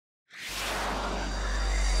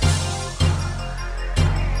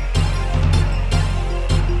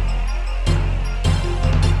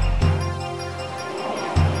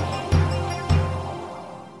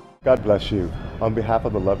God bless you. On behalf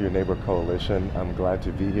of the Love Your Neighbor Coalition, I'm glad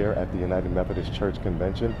to be here at the United Methodist Church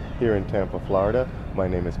Convention here in Tampa, Florida. My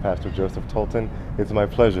name is Pastor Joseph Tolton. It's my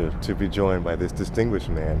pleasure to be joined by this distinguished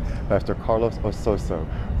man, Pastor Carlos Ososo,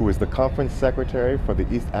 who is the Conference Secretary for the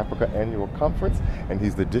East Africa Annual Conference, and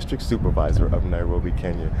he's the District Supervisor of Nairobi,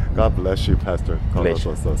 Kenya. God bless you, Pastor Carlos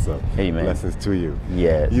Ososo. Amen. Blessings to you.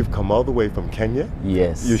 Yes. You've come all the way from Kenya.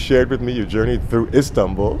 Yes. You shared with me your journey through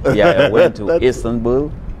Istanbul. Yeah, I went to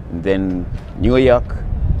Istanbul, and then New York,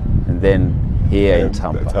 and then here in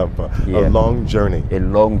Tampa. Yeah. A long journey. A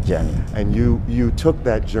long journey. And you took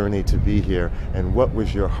that journey to be here, and what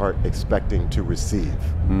was your heart expecting to receive?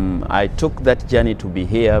 I took that journey to be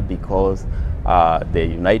here because the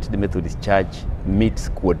United Methodist Church meets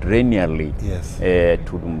quadrennially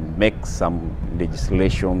to make some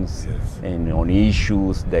legislations and on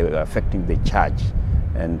issues that are affecting the church.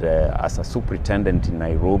 And as a superintendent in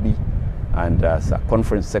Nairobi, and as a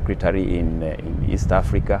conference secretary in East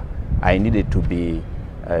Africa, I needed to be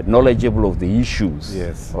knowledgeable of the issues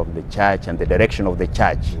of the church and the direction of the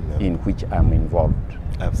church in which I'm involved.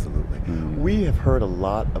 Absolutely. We have heard a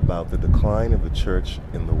lot about the decline of the church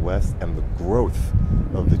in the West and the growth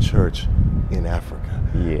of the church in Africa.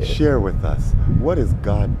 Yes. Share with us, what is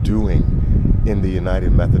God doing in the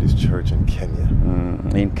United Methodist Church in Kenya?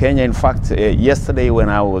 In Kenya, in fact, yesterday when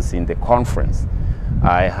I was in the conference,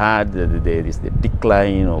 I had the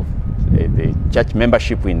decline of the church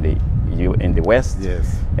membership in the West,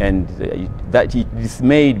 and that it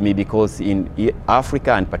dismayed me because in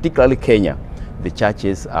Africa and particularly Kenya, the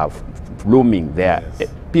churches are blooming. There,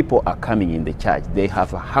 people are coming in the church. They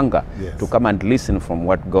have a hunger to come and listen from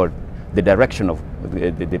what God, the direction of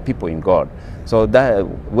the people in God. So that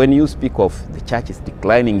when you speak of the church is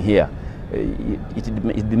declining here, it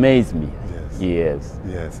amazes me. Yes.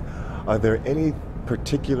 Are there any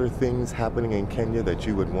particular things happening in Kenya that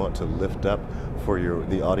you would want to lift up for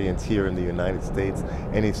the audience here in the United States?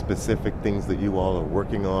 Any specific things that you all are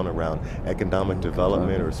working on around economic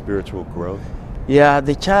development or spiritual growth? Yeah,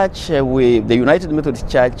 the church, the United Methodist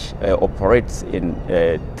Church operates in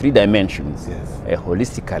 3 dimensions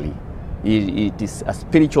holistically. It is a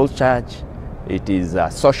spiritual church, it is a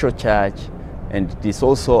social church, and it is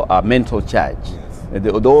also a mental church.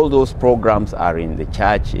 All those programs are in the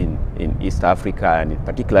church in East Africa and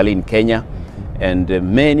particularly in Kenya, and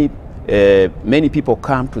many people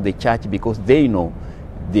come to the church because they know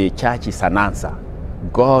the church is an answer.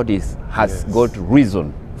 God has got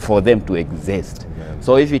reason for them to exist.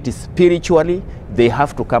 So if it is spiritually, they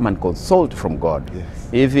have to come and consult from God.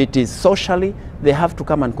 If it is socially, they have to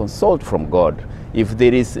come and consult from God. If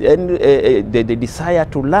there is the desire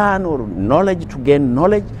to learn or knowledge, to gain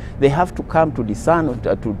knowledge, they have to come to discern,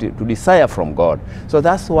 to desire from God. So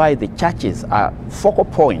that's why the churches are focal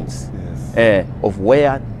points of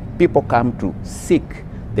where people come to seek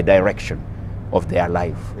the direction of their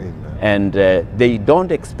life. And they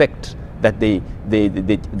don't expect that the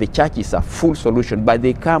church is a full solution, but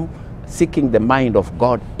they come seeking the mind of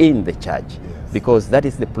God in the church, because that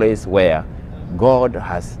is the place where God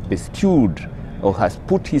has bestowed or has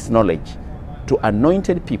put his knowledge to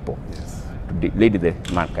anointed people to lead the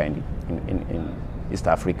mankind in East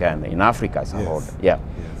Africa and in Africa as a whole.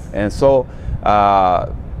 And so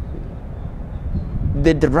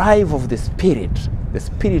the drive of the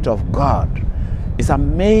Spirit of God, is a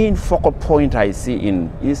main focal point I see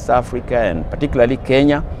in East Africa and particularly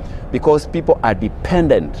Kenya, because people are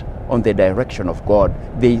dependent on the direction of God.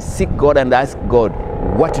 They seek God and ask God,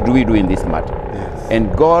 what do we do in this matter?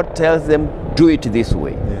 And God tells them, do it this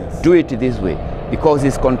way. Do it this way, because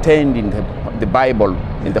it's contained in the Bible,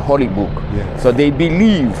 in the Holy Book. So they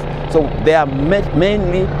believe. So they are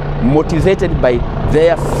mainly motivated by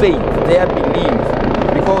their faith, their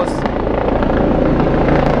belief, because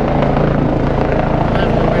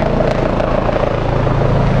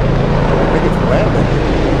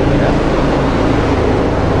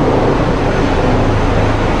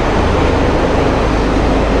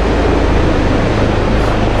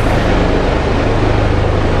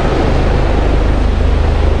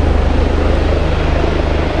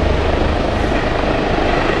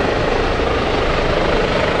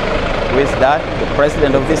is that the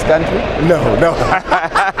president of this country? No.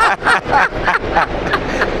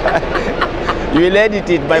 You will edit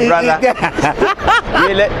it, my brother.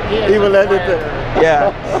 He will edit it.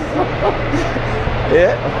 Yeah.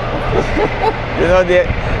 You know,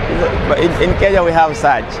 in Kenya we have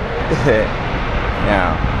such.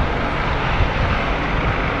 Yeah.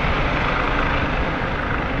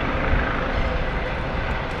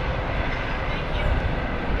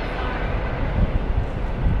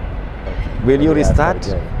 Will you restart?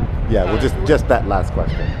 Yeah, well, just that last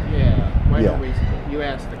question. Yeah. I know you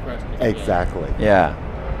asked the question. Exactly. Yeah.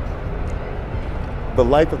 The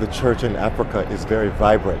life of the church in Africa is very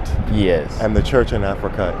vibrant. Yes. And the church in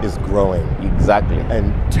Africa is growing. Exactly.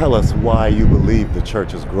 And tell us why you believe the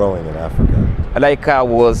church is growing in Africa. Like I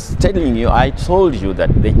was telling you, I told you that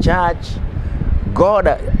the church, God,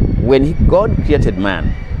 God created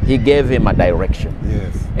man, he gave him a direction.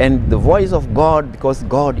 Yes. And the voice of God, because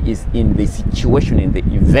God is in the situation, in the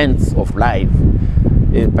events of life,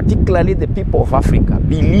 particularly the people of Africa,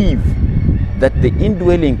 believe that the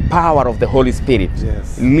indwelling power of the Holy Spirit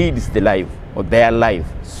leads the life, or their life,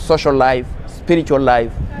 social life, spiritual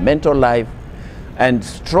life, mental life, and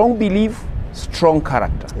strong belief, strong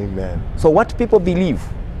character. Amen. So what people believe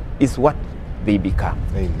is what they become.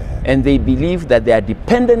 Amen. And they believe that they are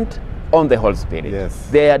dependent on the Holy Spirit. Yes.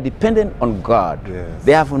 They are dependent on God. Yes.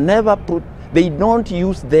 They have never they don't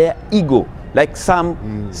use their ego. Like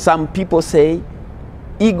some people say,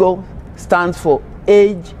 ego stands for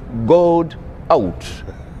age, God, out.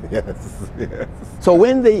 Yes, yes. So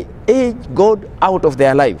when they age God out of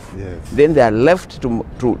their life, then they are left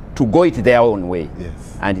to go it their own way.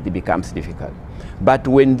 Yes. And it becomes difficult. But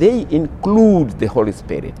when they include the Holy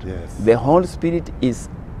Spirit, the Holy Spirit is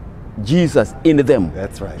Jesus in them.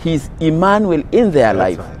 That's right. He's Emmanuel in their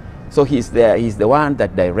life. Right. So he's the one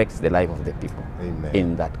that directs the life of the people. Amen.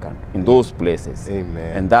 In that country, in those places.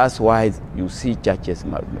 Amen. And that's why you see churches,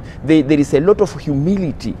 there is a lot of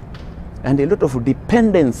humility and a lot of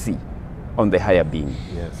dependency on the higher being.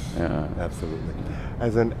 Yes, absolutely.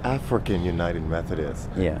 As an African United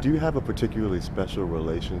Methodist, do you have a particularly special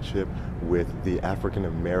relationship with the African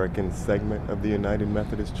American segment of the United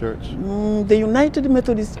Methodist Church? The United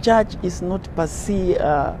Methodist Church is not per se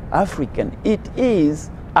African. It is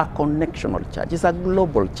a connectional church. It's a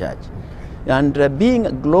global church. And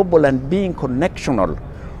being global and being connectional,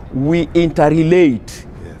 we interrelate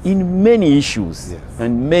in many issues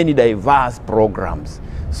and many diverse programs.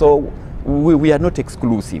 So we are not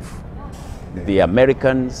exclusive. The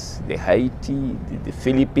Americans, the Haiti, the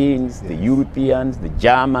Philippines, the Europeans, the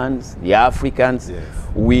Germans, the Africans,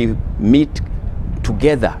 we meet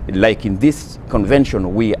together. Like in this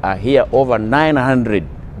convention, we are here over 900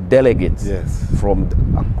 delegates from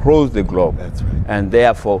across the globe. That's right. And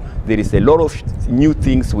therefore, there is a lot of new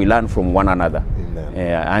things we learn from one another.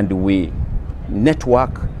 And we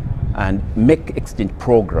network and make exchange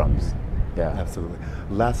programs. Absolutely.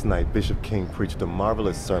 Last night, Bishop King preached a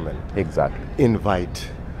marvelous sermon. Exactly. Invite.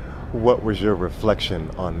 What was your reflection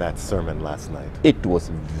on that sermon last night? It was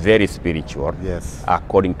very spiritual,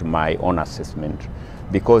 according to my own assessment,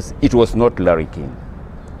 because it was not Larry King.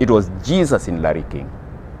 It was Jesus in Larry King.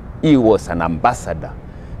 He was an ambassador.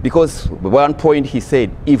 Because at one point he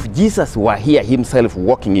said, if Jesus were here himself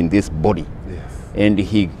walking in this body, and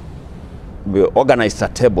he organized a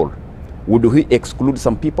table, would he exclude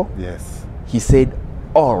some people? Yes. He said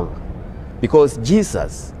all. Because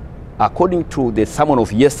Jesus, according to the sermon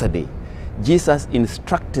of yesterday, Jesus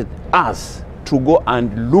instructed us to go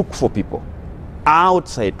and look for people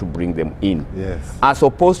outside to bring them in. As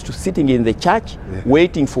opposed to sitting in the church,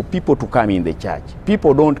 waiting for people to come in the church.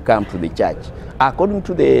 People don't come to the church. According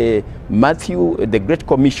to the Matthew, the Great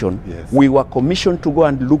Commission, we were commissioned to go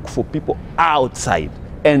and look for people outside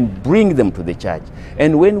and bring them to the church.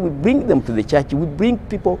 And when we bring them to the church, we bring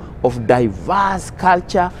people of diverse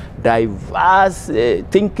culture, diverse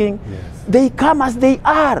thinking. They come as they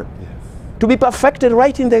are, to be perfected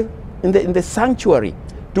right in the sanctuary,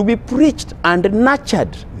 to be preached and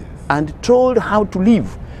nurtured and told how to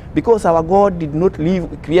live. Because our God did not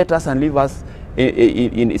create us and leave us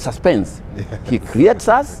in suspense. He creates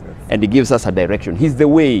us and he gives us a direction. He's the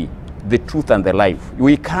way, the truth, and the life.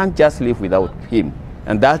 We can't just live without him.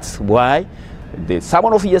 And that's why the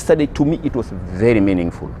sermon of yesterday, to me, it was very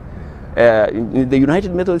meaningful. In the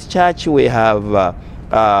United Methodist Church, we have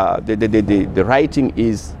the writing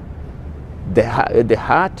is the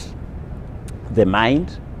heart, the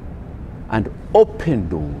mind, and open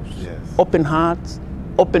doors. Open hearts,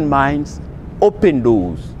 open minds, open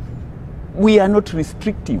doors. We are not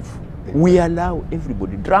restrictive. We allow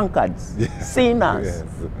everybody, drunkards, sinners,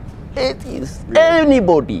 atheists,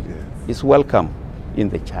 anybody is welcome in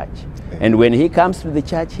the church. And when he comes to the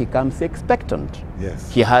church, he comes expectant.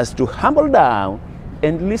 He has to humble down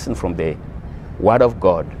and listen from the Word of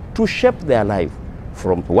God to shape their life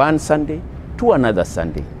from one Sunday to another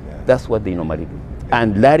Sunday. That's what they normally do.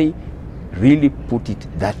 And Larry really put it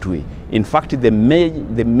that way. In fact, the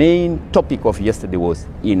main topic of yesterday was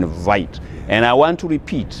invite. And I want to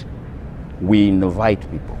repeat, we invite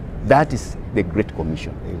people. That is the Great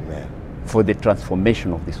Commission. For the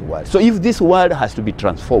transformation of this world. So if this world has to be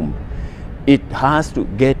transformed, it has to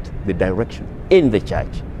get the direction in the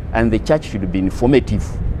church. And the church should be informative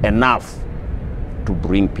enough to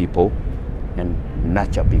bring people and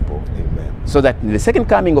nurture people. Amen. So that in the second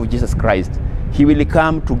coming of Jesus Christ, he will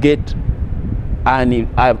come to get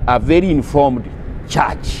a very informed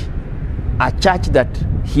church. A church that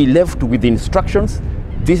he left with instructions.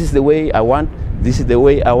 This is the way I want. This is the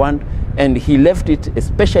way I want. And he left it,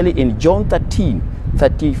 especially in John 13,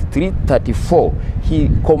 33, 34. He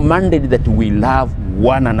commanded that we love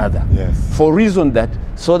one another. Yes. For reason that,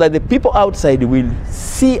 so that the people outside will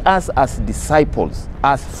see us as disciples,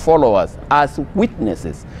 as followers, as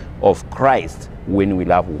witnesses of Christ when we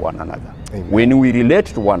love one another. Amen. When we relate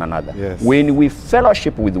to one another. Yes. When we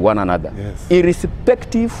fellowship with one another. Yes.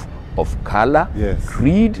 Irrespective of color, Yes.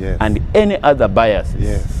 creed, Yes. and any other biases.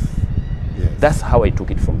 Yes. Yes. That's how I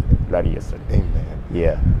took it from Larry yesterday. Amen.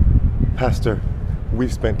 Yeah. Pastor,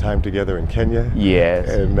 we've spent time together in Kenya. Yes.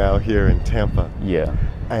 And now here in Tampa. Yeah.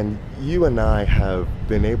 And you and I have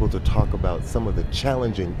been able to talk about some of the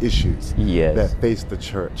challenging issues Yes. that face the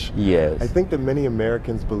church. Yes. I think that many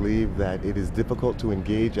Americans believe that it is difficult to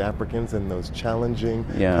engage Africans in those challenging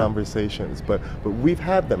Yeah. conversations, but we've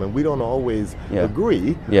had them, and we don't always Yeah.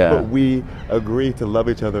 agree, Yeah. but we agree to love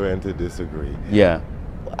each other and to disagree. Yeah.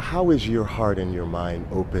 How is your heart and your mind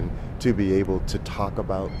open to be able to talk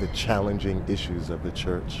about the challenging issues of the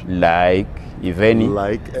church? Like, if any.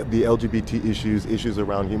 Like the LGBT issues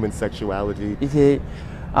around human sexuality.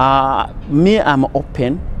 Me, I'm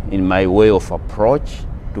open in my way of approach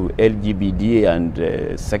to LGBT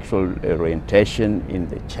and sexual orientation in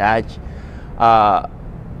the church.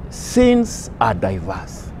 Sins are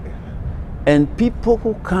diverse. And people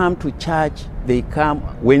who come to church, they come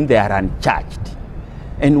when they are unchurched.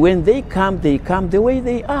 And when they come the way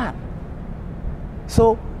they are.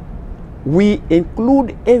 So we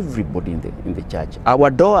include everybody in the church. Our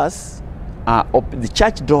doors are open, the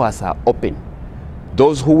church doors are open.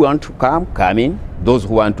 Those who want to come in. Those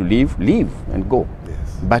who want to leave and go.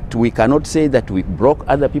 Yes. But we cannot say that we block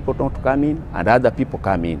other people not to come in and other people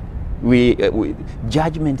come in.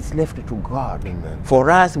 Judgment is left to God. Amen. For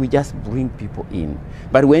us, we just bring people in.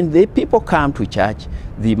 But when the people come to church,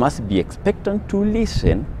 they must be expectant to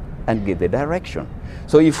listen and get the direction.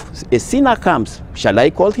 So if a sinner comes, shall I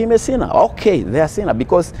call him a sinner? Okay, they are sinner,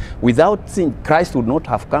 because without sin, Christ would not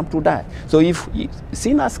have come to die. So if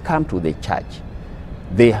sinners come to the church,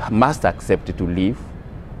 they must accept to live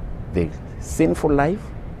the sinful life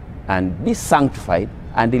and be sanctified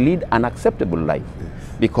and lead an acceptable life. Yes.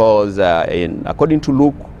 Because according to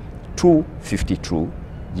Luke 2:52,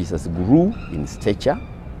 Jesus grew in stature,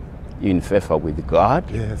 in favor with God,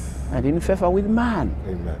 Yes. and in favor with man.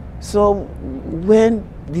 Amen. So when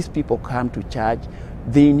these people come to church,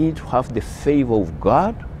 they need to have the favor of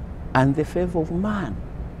God and the favor of man.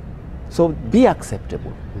 So be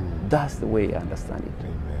acceptable. That's the way I understand it.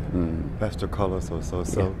 Amen. Pastor Carlos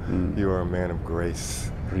Ososo, you are a man of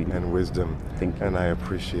grace and wisdom. Thank you. And I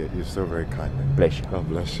appreciate you so very kindly. Bless you. God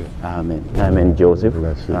bless you. Amen. Amen, Joseph.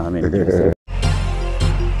 Bless you. Amen, Joseph.